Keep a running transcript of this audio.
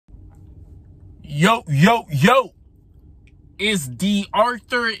Yo, yo, yo, it's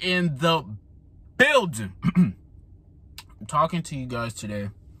D.Arthur in the building. I'm talking to you guys today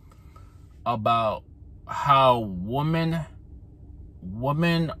about how woman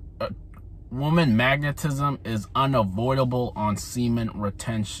magnetism is unavoidable on semen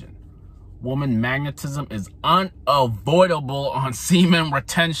retention. Woman magnetism is unavoidable on semen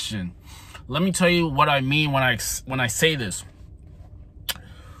retention. Let me tell you what I mean when I say this.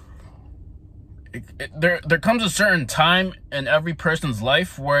 There comes a certain time in every person's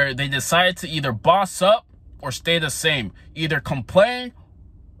life where they decide to either boss up or stay the same, either complain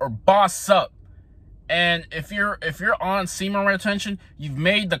or boss up. And if you're on semen retention, you've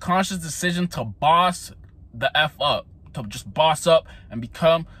made the conscious decision to boss the F up, to just boss up and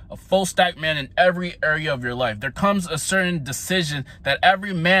become a full stack man in every area of your life. There comes a certain decision that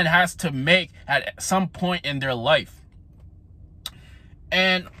every man has to make at some point in their life.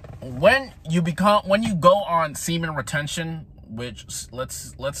 And when you go on semen retention, which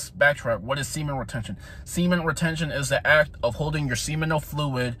let's backtrack. What is semen retention? Semen retention is the act of holding your seminal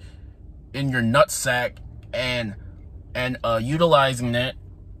fluid in your nutsack and utilizing it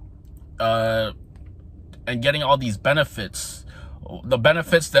and getting all these benefits. The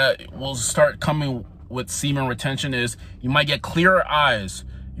benefits that will start coming with semen retention is you might get clearer eyes,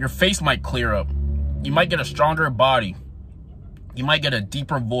 your face might clear up, you might get a stronger body, you might get a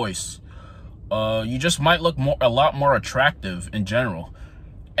deeper voice. You just might look a lot more attractive in general.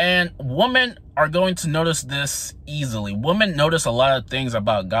 And women are going to notice this easily. Women notice a lot of things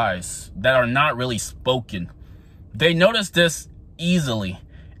about guys that are not really spoken. They notice this easily.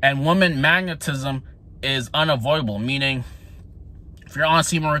 And woman magnetism is unavoidable, meaning if you're on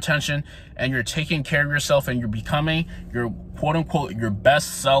semen retention and you're taking care of yourself and you're becoming your quote-unquote your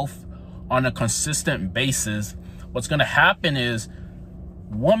best self on a consistent basis, what's going to happen is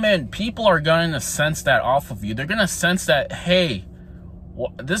people are going to sense that off of you. They're going to sense that, hey,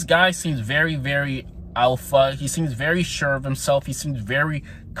 this guy seems very, very alpha. He seems very sure of himself. He seems very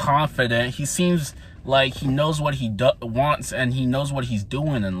confident. He seems like he knows what he wants and he knows what he's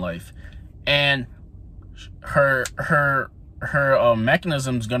doing in life. And her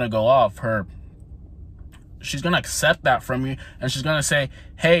mechanism's going to go off. She's going to accept that from you, and she's going to say,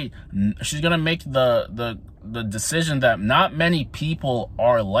 hey, she's going to make the decision that not many people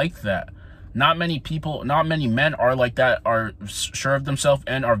are like that. Not many men are like that, are sure of themselves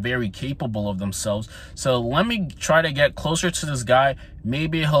and are very capable of themselves. So let me try to get closer to this guy.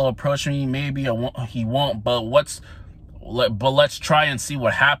 Maybe he'll approach me, maybe he won't, but let's try and see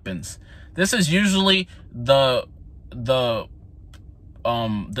what happens. This is usually the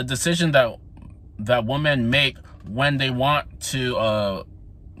decision that women make when they want to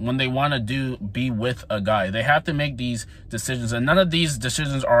be with a guy. They have to make these decisions, and none of these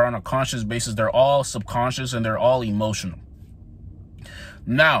decisions are on a conscious basis. They're all subconscious and they're all emotional.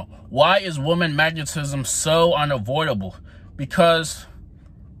 Now, why is woman magnetism so unavoidable? Because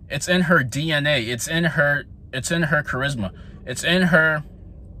it's in her DNA. It's in her charisma. It's in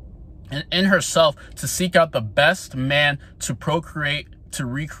herself to seek out the best man to procreate, to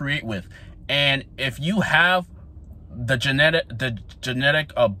recreate with. And if you have the genetic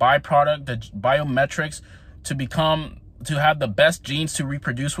byproduct, the biometrics to have the best genes to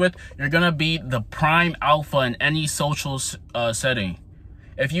reproduce with, you're gonna be the prime alpha in any social setting.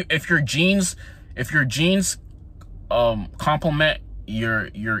 If your genes complement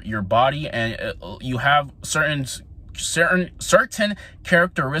your body and you have certain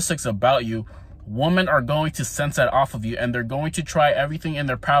characteristics about you, women are going to sense that off of you, and they're going to try everything in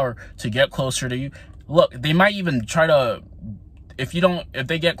their power to get closer to you. Look, they might even try to, if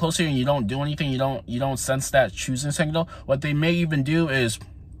they get closer and you don't do anything, you don't sense that choosing signal, what they may even do is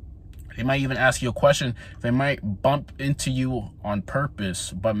they might even ask you a question. They might bump into you on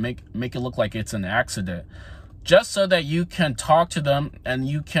purpose, but make it look like it's an accident, just so that you can talk to them and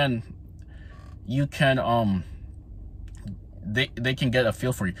they can get a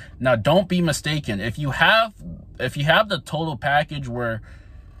feel for you. Now, don't be mistaken. If you have the total package where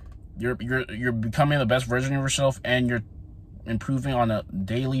you're becoming the best version of yourself and you're improving on a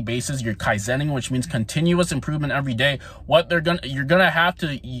daily basis, you're kaizening, which means continuous improvement every day, you're gonna have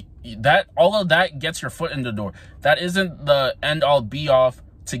to, that all of that gets your foot in the door. That isn't the end all be all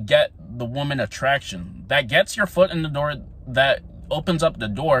to get the woman attraction. That gets your foot in the door, that opens up the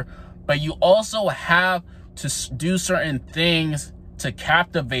door, but you also have to do certain things to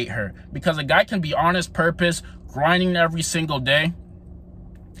captivate her, because a guy can be on his purpose, grinding every single day,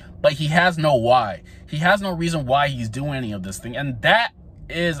 but he has no why. He has no reason why he's doing any of this thing. And that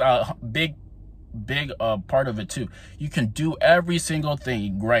is a big part of it too. You can do every single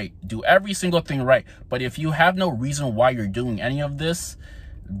thing right, but if you have no reason why you're doing any of this,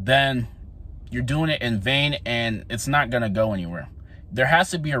 then you're doing it in vain, and it's not gonna go anywhere. There has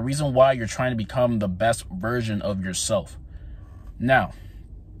to be a reason why you're trying to become the best version of yourself. Now,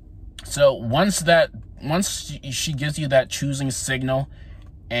 so once she gives you that choosing signal,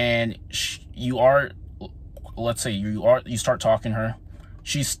 and let's say you start talking to her,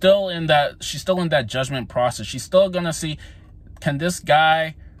 she's still in that judgment process. She's still gonna see, can this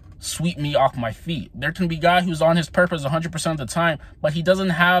guy sweep me off my feet? There can be a guy who's on his purpose 100% of the time, but he doesn't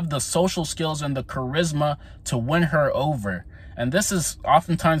have the social skills and the charisma to win her over. And this is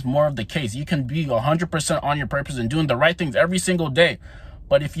oftentimes more of the case. You can be 100% on your purpose and doing the right things every single day,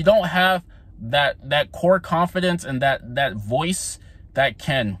 but if you don't have that core confidence and that voice that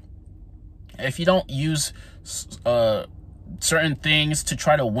can, if you don't use certain things to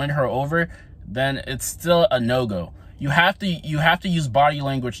try to win her over, then it's still a no-go. You have to use body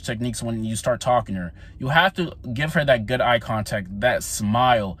language techniques when you start talking to her. You have to give her that good eye contact, that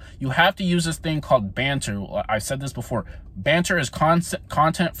smile. You have to use this thing called banter. I've said this before. Banter is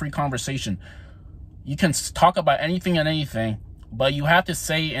content-free conversation. You can talk about anything and anything, but you have to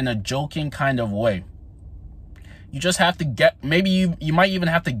say it in a joking kind of way. You just have to maybe you might even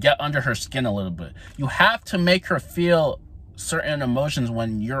have to get under her skin a little bit. You have to make her feel certain emotions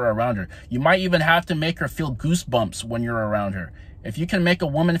when you're around her. You might even have to make her feel goosebumps when you're around her. If you can make a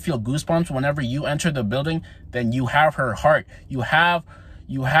woman feel goosebumps whenever you enter the building, then you have her heart. You have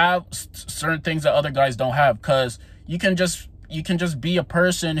certain things that other guys don't have, because you can just be a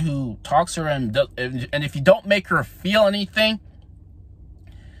person who talks to her, and if you don't make her feel anything,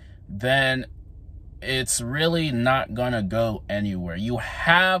 then it's really not gonna go anywhere. You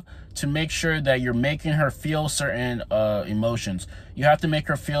have to make sure that you're making her feel certain emotions. You have to make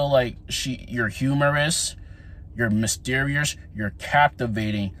her feel like you're humorous, you're mysterious, you're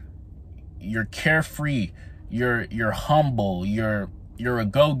captivating, you're carefree, you're humble, you're a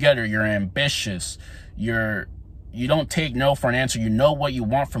go-getter, you're ambitious, you don't take no for an answer, you know what you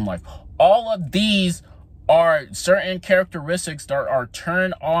want from life. All of these are certain characteristics that are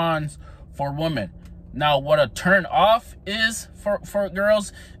turn-ons for women. Now, what a turn off is for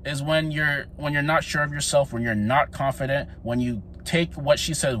girls is when you're not sure of yourself, when you're not confident, when you take what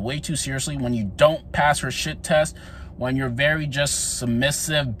she says way too seriously, when you don't pass her shit test, when you're very just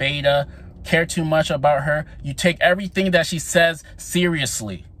submissive, beta, care too much about her. You take everything that she says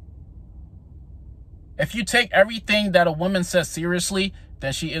seriously. If you take everything that a woman says seriously,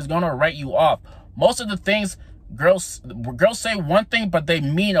 then she is going to write you off. Most of the things girls say one thing, but they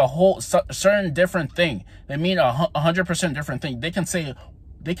mean a whole certain different thing. They mean 100% different thing. They can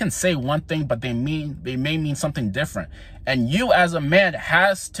say one thing, but they may mean something different. And you as a man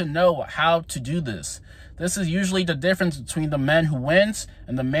has to know how to do this. This is usually the difference between the man who wins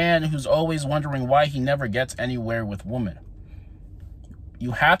and the man who's always wondering why he never gets anywhere with women.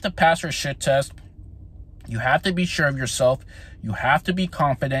 You have to pass her shit test. You have to be sure of yourself. You have to be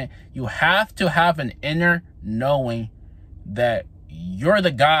confident. You have to have an inner knowing that you're the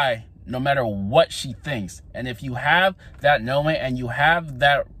guy no matter what she thinks. And if you have that knowing and you have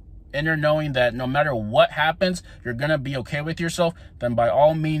that inner knowing that no matter what happens, you're going to be okay with yourself, then by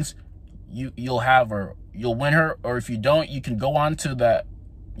all means, you'll have her. You'll win her. Or if you don't, you can go on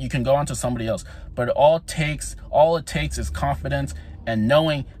to somebody else. But all it takes is confidence and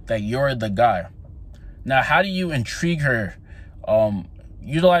knowing that you're the guy. Now, how do you intrigue her?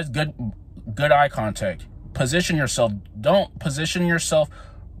 Utilize good eye contact. Position yourself. Don't position yourself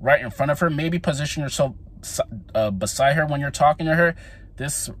right in front of her. Maybe position yourself beside her when you're talking to her.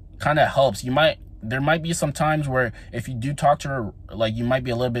 This kind of helps. There might be some times where if you do talk to her, like, you might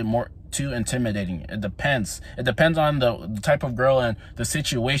be a little bit more too intimidating. It depends. It depends on the type of girl and the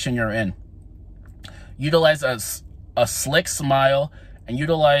situation you're in. Utilize a slick smile and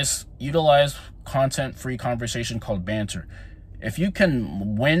utilize content-free conversation called banter. If you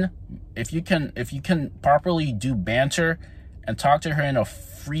can properly do banter and talk to her in a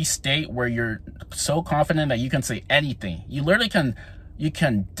free state where you're so confident that you can say anything. You literally you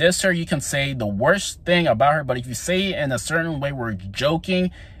can diss her, you can say the worst thing about her, but if you say it in a certain way where you're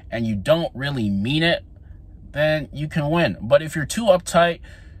joking and you don't really mean it, then you can win. But if you're too uptight,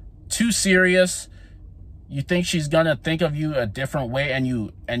 too serious, you think she's gonna think of you a different way, and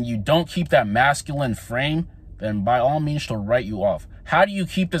you don't keep that masculine frame, then by all means she'll write you off. How do you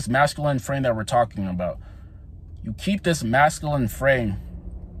keep this masculine frame that we're talking about? You keep this masculine frame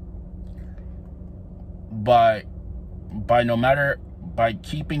by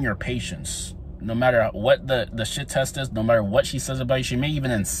keeping your patience. No matter what the shit test is, no matter what she says about you, she may even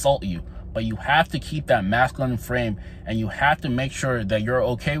insult you, but you have to keep that masculine frame, and you have to make sure that you're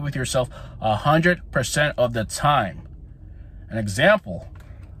okay with yourself 100% of the time. An example,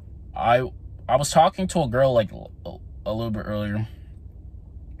 I was talking to a girl like a little bit earlier,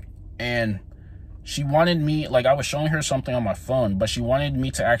 and she wanted me, like, I was showing her something on my phone, but she wanted me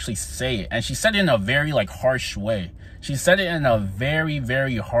to actually say it, and she said it in a very like harsh way. She said it in a very,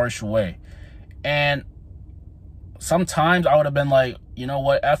 very harsh way. And sometimes I would have been like, you know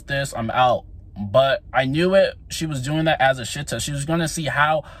what, F this, I'm out. But I knew it. She was doing that as a shit test. She was going to see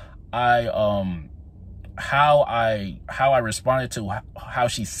how I responded to how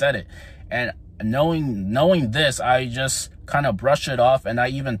she said it. And knowing this, I just kind of brushed it off, and I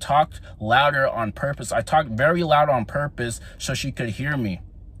even talked louder on purpose. I talked very loud on purpose so she could hear me.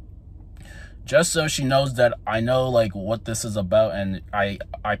 Just so she knows that I know like what this is about, and I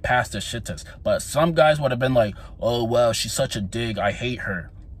passed the shit test. But some guys would have been like, oh well, she's such a dig, I hate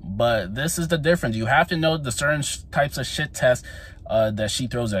her. But this is the difference. You have to know the certain types of shit tests that she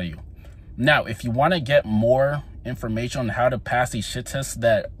throws at you. Now, if you want to get more information on how to pass these shit tests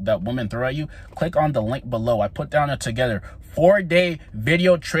that women throw at you, click on the link below. I put down a together 4-day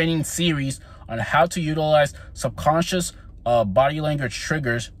video training series on how to utilize subconscious body language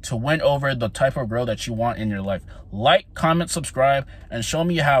triggers to win over the type of girl that you want in your life. Like, comment, subscribe, and show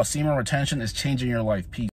me how semen retention is changing your life. Peace.